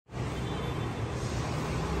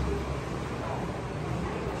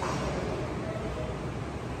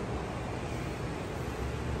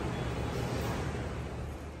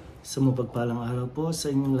Sa mapagpalang araw po sa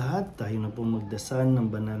inyong lahat, tayo na pong magdasal ng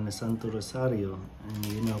banal na Santo Rosaryo and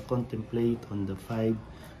we now contemplate on the 5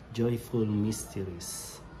 joyful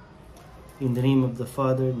mysteries. In the name of the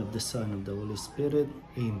Father, and of the Son, and of the Holy Spirit.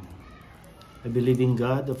 Amen. I believe in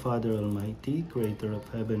God, the Father Almighty, creator of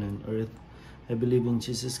heaven and earth. I believe in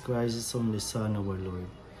Jesus Christ, his only Son, our Lord,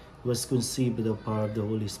 who was conceived by the power of the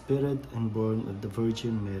Holy Spirit and born of the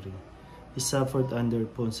Virgin Mary. He suffered under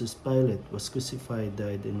Pontius Pilate, was crucified,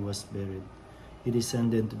 died, and was buried. He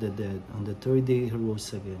descended to the dead. On the third day he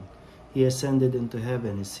rose again. He ascended into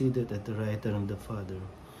heaven, is seated at the right hand of the Father.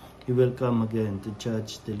 He will come again to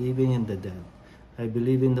judge the living and the dead. I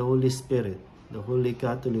believe in the Holy Spirit, the Holy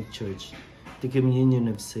Catholic Church, the communion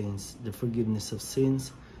of saints, the forgiveness of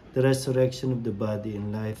sins, the resurrection of the body,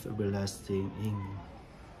 and life everlasting. Amen.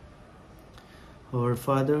 Our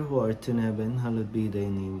Father, who art in heaven, hallowed be thy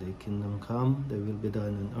name. Thy kingdom come, thy will be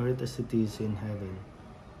done on earth as it is in heaven.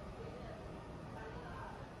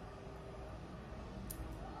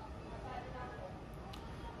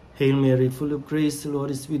 Hail Mary, full of grace, the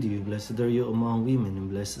Lord is with you. Blessed are you among women,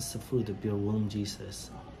 and blessed is the fruit of your womb,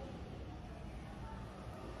 Jesus.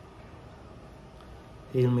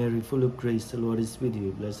 Hail Mary, full of grace, the Lord is with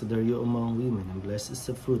you. Blessed are you among women, and blessed is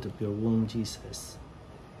the fruit of your womb, Jesus.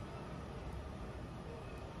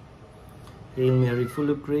 Hail Mary,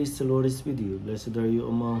 full of grace, the Lord is with you. Blessed are you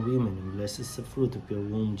among women, and blessed is the fruit of your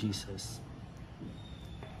womb, Jesus.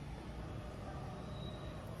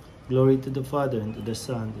 Glory to the Father, and to the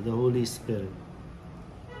Son, and to the Holy Spirit.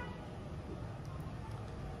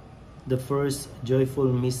 The first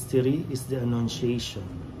joyful mystery is the Annunciation.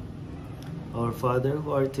 Our Father,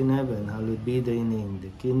 who art in heaven, hallowed be thy name.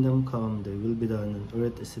 Thy kingdom come, thy will be done on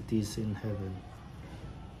earth as it is in heaven.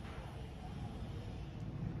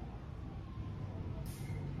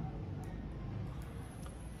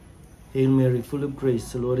 Hail Mary, full of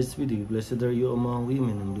grace, the Lord is with you. Blessed are you among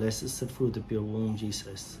women, and blessed is the fruit of your womb,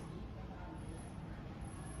 Jesus.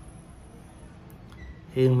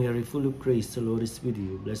 Hail Mary, full of grace, the Lord is with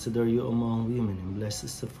you. Blessed are you among women, and blessed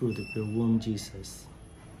is the fruit of your womb, Jesus.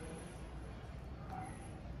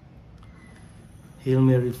 Hail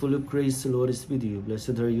Mary, full of grace, the Lord is with you.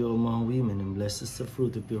 Blessed are you among women, and blessed is the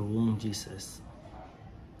fruit of your womb, Jesus.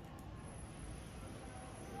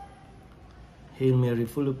 Hail Mary,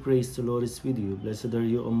 full of grace, the Lord is with you. Blessed are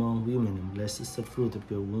you among women, and blessed is the fruit of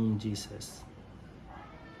your womb, Jesus.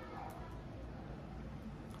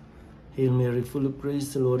 Hail Mary, full of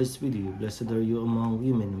grace, the Lord is with you. Blessed are you among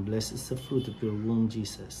women, and blessed is the fruit of your womb,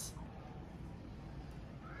 Jesus.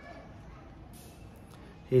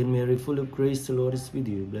 Hail Mary, full of grace, the Lord is with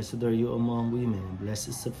you. Blessed are you among women, and blessed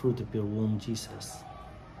is the fruit of your womb, Jesus.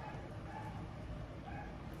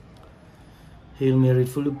 Hail Mary,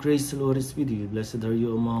 full of grace, the Lord is with you. Blessed are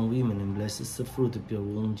you among women, and blessed is the fruit of your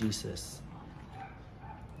womb, Jesus.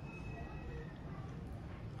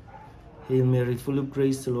 Hail Mary, full of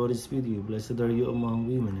grace, the Lord is with you. Blessed are you among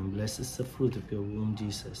women, and blessed is the fruit of your womb,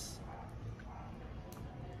 Jesus.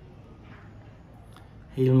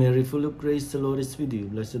 Hail Mary, full of grace, the Lord is with you.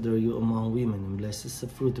 Blessed are you among women, and blessed is the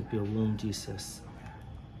fruit of your womb, Jesus.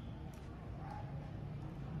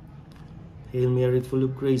 Hail Mary, full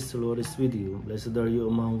of grace, the Lord is with you. Blessed are you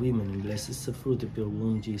among women, and blessed is the fruit of your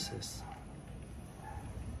womb, Jesus.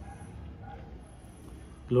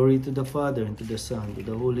 Glory to the Father, and to the Son, and to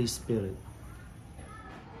the Holy Spirit.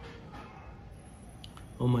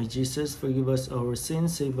 O my Jesus, forgive us our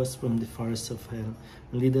sins, save us from the fires of hell,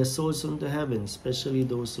 and lead us souls into heaven, especially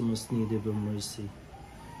those who most need of your mercy.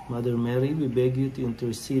 Mother Mary, we beg you to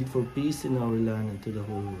intercede for peace in our land and to the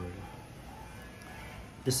whole world.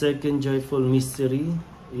 The second joyful mystery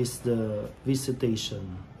is the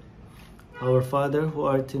Visitation. Our Father, who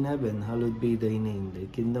art in heaven, hallowed be thy name. Thy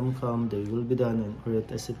kingdom come, thy will be done on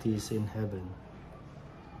earth as it is in heaven.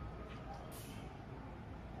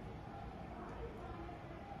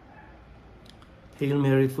 Hail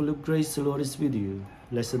Mary, full of grace, the Lord is with you.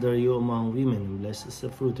 Blessed are you among women, and blessed is the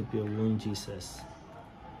fruit of your womb, Jesus.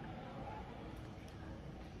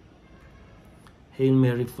 Hail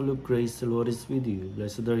Mary, full of grace, the Lord is with you.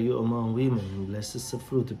 Blessed are you among women, and blessed is the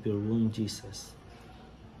fruit of your womb, Jesus.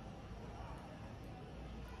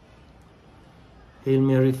 Hail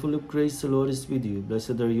Mary, full of grace, the Lord is with you.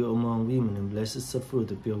 Blessed are you among women, and blessed is the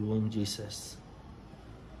fruit of your womb, Jesus.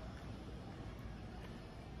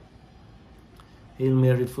 Hail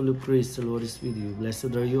Mary, full of grace, the Lord is with you.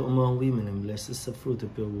 Blessed are you among women, and blessed is the fruit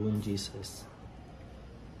of your womb, Jesus.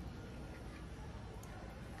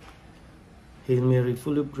 Hail Mary,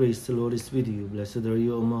 full of grace, the Lord is with you. Blessed are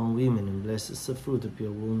you among women, and blessed is the fruit of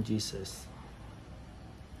your womb, Jesus.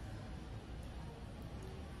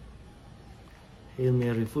 Hail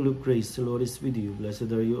Mary, full of grace, the Lord is with you.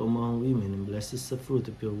 Blessed are you among women, and blessed is the fruit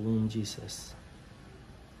of your womb, Jesus.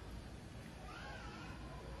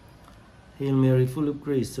 Hail Mary, full of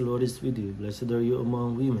grace, the Lord is with you. Blessed are you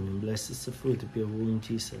among women, and blessed is the fruit of your womb,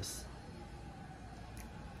 Jesus.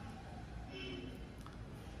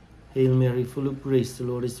 Hail Mary, full of grace, the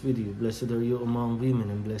Lord is with you. Blessed are you among women,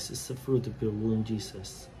 and blessed is the fruit of your womb,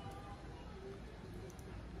 Jesus.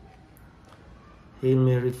 Hail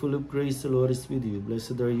Mary, full of grace, the Lord is with you.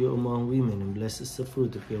 Blessed are you among women, and blessed is the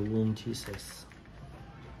fruit of your womb, Jesus.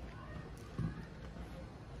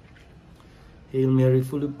 Hail Mary,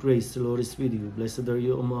 full of grace, the Lord is with you. Blessed are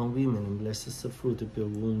you among women, and blessed is the fruit of your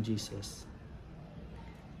womb, Jesus.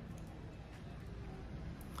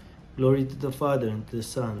 Glory to the Father, and to the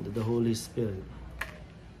Son, and to the Holy Spirit.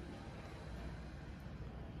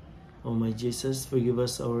 O my Jesus, forgive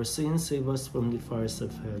us our sins, save us from the fires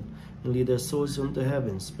of hell, and lead our souls into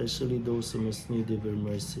heaven, especially those who most need of your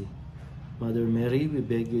mercy. Mother Mary, we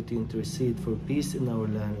beg you to intercede for peace in our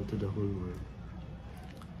land and to the whole world.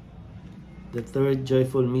 The third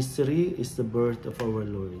joyful mystery is the birth of our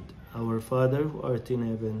Lord. Our Father, who art in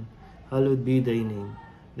heaven, hallowed be thy name.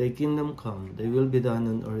 Thy kingdom come, thy will be done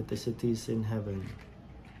on earth as it is in heaven.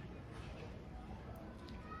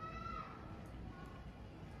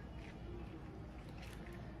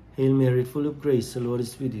 Hail Mary, full of grace, the Lord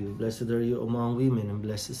is with you. Blessed are you among women, and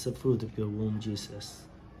blessed is the fruit of your womb, Jesus.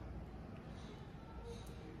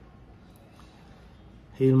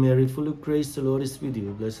 Hail Mary, full of grace, the Lord is with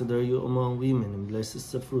you. Blessed are you among women, and blessed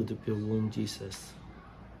is the fruit of your womb, Jesus.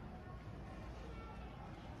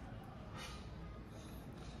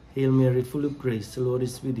 Hail Mary, full of grace, the Lord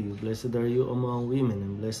is with you. Blessed are you among women,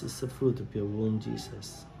 and blessed is the fruit of your womb,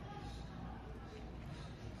 Jesus.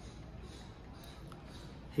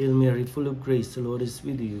 Hail Mary, full of grace, the Lord is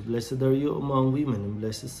with you. Blessed are you among women, and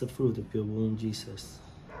blessed is the fruit of your womb, Jesus.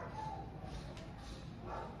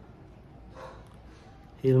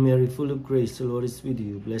 Hail Mary, full of grace, the Lord is with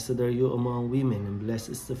you. Blessed are you among women, and blessed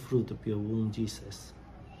is the fruit of your womb, Jesus.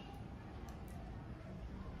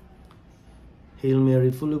 Hail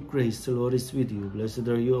Mary, full of grace, the Lord is with you. Blessed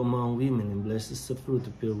are you among women, and blessed is the fruit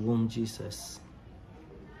of your womb, Jesus.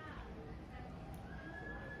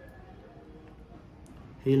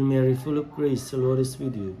 Hail Mary, full of grace, the Lord is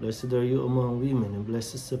with you. Blessed are you among women, and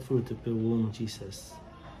blessed is the fruit of your womb, Jesus.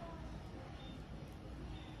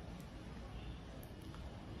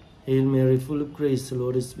 Hail Mary, full of grace, the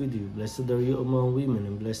Lord is with you. Blessed are you among women,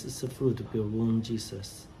 and blessed is the fruit of your womb,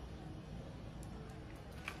 Jesus.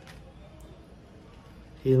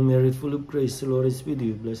 Hail Mary, full of grace, the Lord is with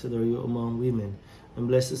you. Blessed are you among women, and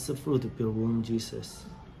blessed is the fruit of your womb, Jesus.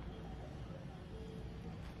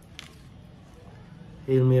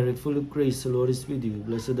 Hail Mary, full of grace, the Lord is with you.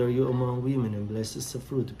 Blessed are you among women, and blessed is the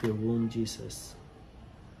fruit of your womb, Jesus.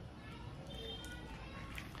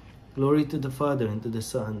 Glory to the Father, and to the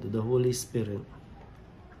Son, and to the Holy Spirit.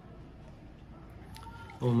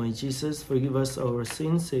 O my Jesus, forgive us our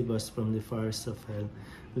sins, save us from the fires of hell.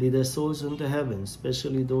 Lead our souls into heaven,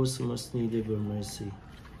 especially those who most need of your mercy.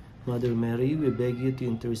 Mother Mary, we beg you to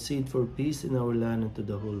intercede for peace in our land and to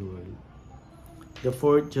the whole world. The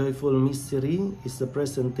fourth joyful mystery is the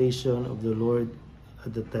presentation of the Lord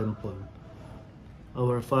at the temple.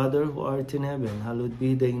 Our Father, who art in heaven, hallowed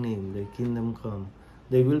be thy name. Thy kingdom come.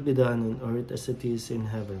 Thy will be done on earth as it is in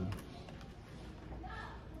heaven.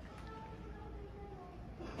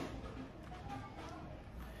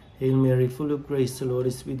 Hail Mary, full of grace, the Lord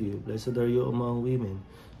is with you. Blessed are you among women,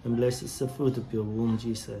 and blessed is the fruit of your womb,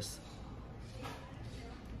 Jesus.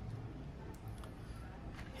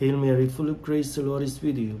 Hail Mary, full of grace, the Lord is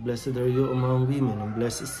with you. Blessed are you among women, and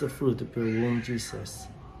blessed is the fruit of your womb, Jesus.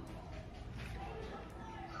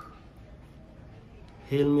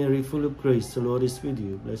 Hail Mary, full of grace, the Lord is with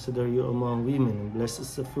you. Blessed are you among women, and blessed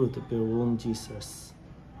is the fruit of your womb, Jesus.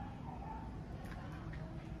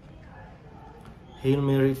 Hail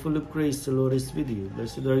Mary, full of grace, the Lord is with you.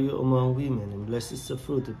 Blessed are you among women, and blessed is the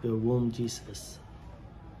fruit of your womb, Jesus.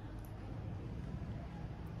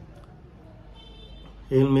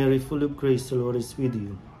 Hail Mary, full of grace, the Lord is with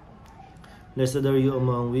you. Blessed are you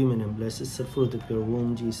among women, and blessed is the fruit of your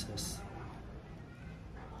womb, Jesus.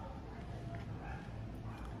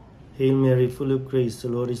 Hail Mary, full of grace, the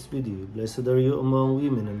Lord is with you. Blessed are you among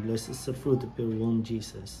women, and blessed is the fruit of your womb,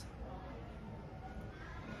 Jesus.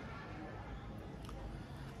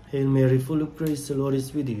 Hail Mary, full of grace, the Lord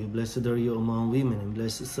is with you. Blessed are you among women, and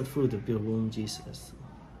blessed is the fruit of your womb, Jesus.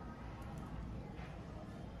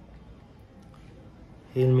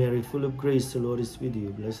 Hail Mary, full of grace, the Lord is with you.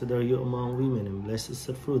 Blessed are you among women, and blessed is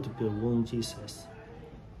the fruit of your womb, Jesus.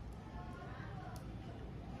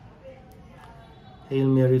 Hail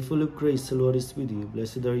Mary, full of grace, the Lord is with you.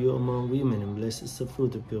 Blessed are you among women, and blessed is the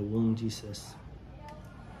fruit of your womb, Jesus.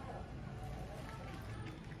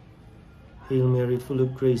 Hail Mary, full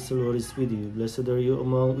of grace, the Lord is with you. Blessed are you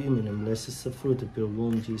among women, and blessed is the fruit of your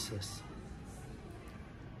womb, Jesus.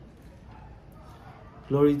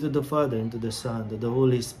 Glory to the Father, and to the Son, and to the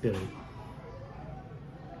Holy Spirit.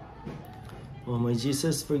 O my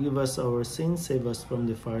Jesus, forgive us our sins, save us from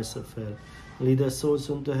the fires of hell. Lead us souls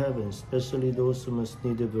into heaven, especially those who most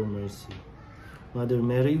need of your mercy. Mother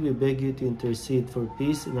Mary, we beg you to intercede for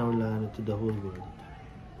peace in our land and to the whole world.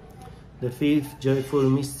 The fifth joyful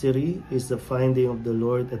mystery is the finding of the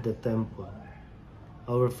Lord at the temple.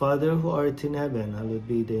 Our Father who art in heaven, hallowed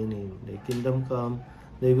be thy name. Thy kingdom come,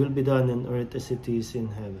 thy will be done on earth as it is in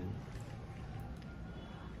heaven.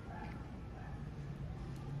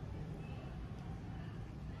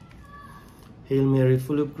 Hail Mary,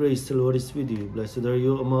 full of grace, the Lord is with you. Blessed are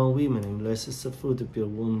you among women, and blessed is the fruit of your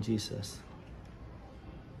womb, Jesus.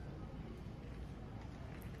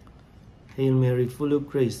 Hail Mary, full of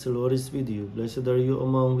grace, the Lord is with you. Blessed are you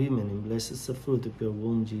among women, and blessed is the fruit of your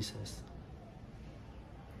womb, Jesus.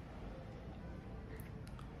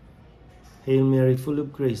 Hail Mary, full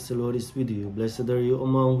of grace, the Lord is with you. Blessed are you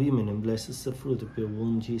among women, and blessed is the fruit of your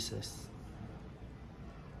womb, Jesus.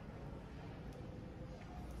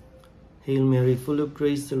 Hail Mary, full of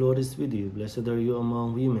grace, the Lord is with you. Blessed are you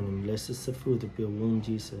among women, and blessed is the fruit of your womb,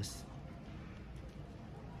 Jesus.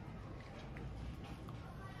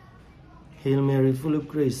 Hail Mary, full of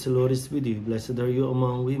grace, the Lord is with you. Blessed are you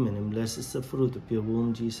among women, and blessed is the fruit of your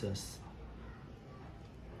womb, Jesus.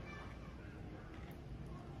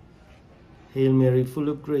 Hail Mary, full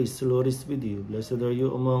of grace, the Lord is with you. Blessed are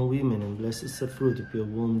you among women, and blessed is the fruit of your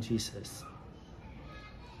womb, Jesus.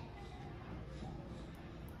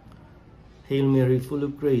 Hail Mary, full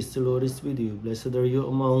of grace, the Lord is with you. Blessed are you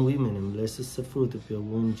among women, and blessed is the fruit of your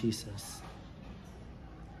womb, Jesus.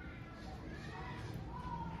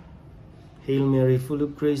 Hail Mary, full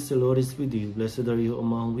of grace, the Lord is with you. Blessed are you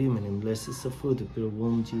among women, and blessed is the fruit of your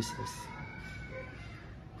womb, Jesus.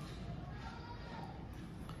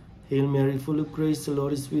 Hail Mary, full of grace, the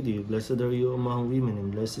Lord is with you. Blessed are you among women,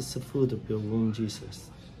 and blessed is the fruit of your womb, Jesus.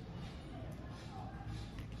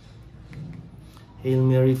 Hail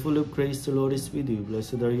Mary, full of grace, the Lord is with you.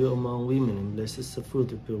 Blessed are you among women, and blessed is the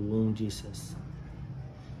fruit of your womb, Jesus.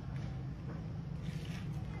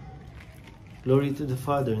 Glory to the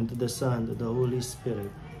Father, and to the Son, and to the Holy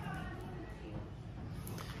Spirit.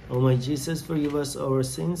 O my Jesus, forgive us our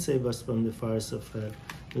sins, save us from the fires of hell.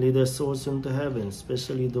 Lead us souls into heaven,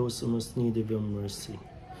 especially those who most need of your mercy.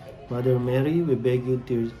 Mother Mary, we beg you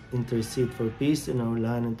to intercede for peace in our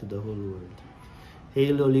land and to the whole world.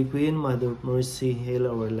 Hail, Holy Queen, Mother of Mercy, hail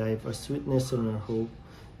our life, our sweetness, and our hope.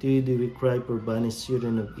 To you do we cry, poor banished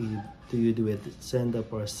children of Eve. To you do we send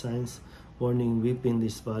up our signs, mourning, weeping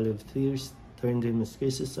this valley of tears. Turn to most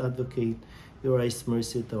gracious Advocate, your eyes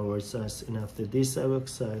mercy towards us, and after this our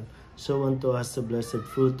exile, show unto us the blessed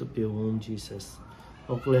fruit of your womb, Jesus.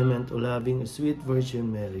 O clement, O loving, O sweet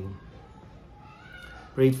Virgin Mary,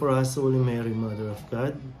 pray for us, Holy Mary, Mother of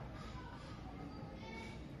God.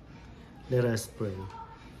 Let us pray.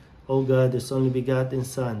 O God, whose only begotten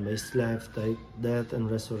Son, by his life, death, and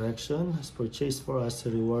resurrection, has purchased for us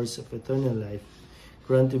the rewards of eternal life,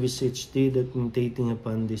 grant, we beseech thee, that meditating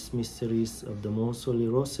upon these mysteries of the Most Holy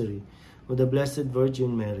Rosary of the Blessed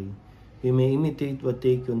Virgin Mary, we may imitate what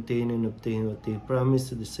they contain and obtain what they promise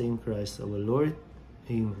to the same Christ our Lord.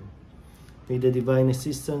 Amen. May the divine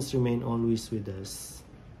assistance remain always with us.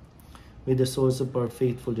 May the souls of our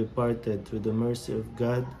faithful departed, through the mercy of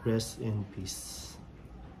God, rest in peace.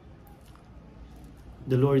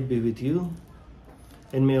 The Lord be with you,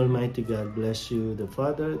 and may Almighty God bless you, the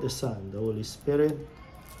Father, the Son, the Holy Spirit.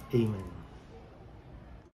 Amen.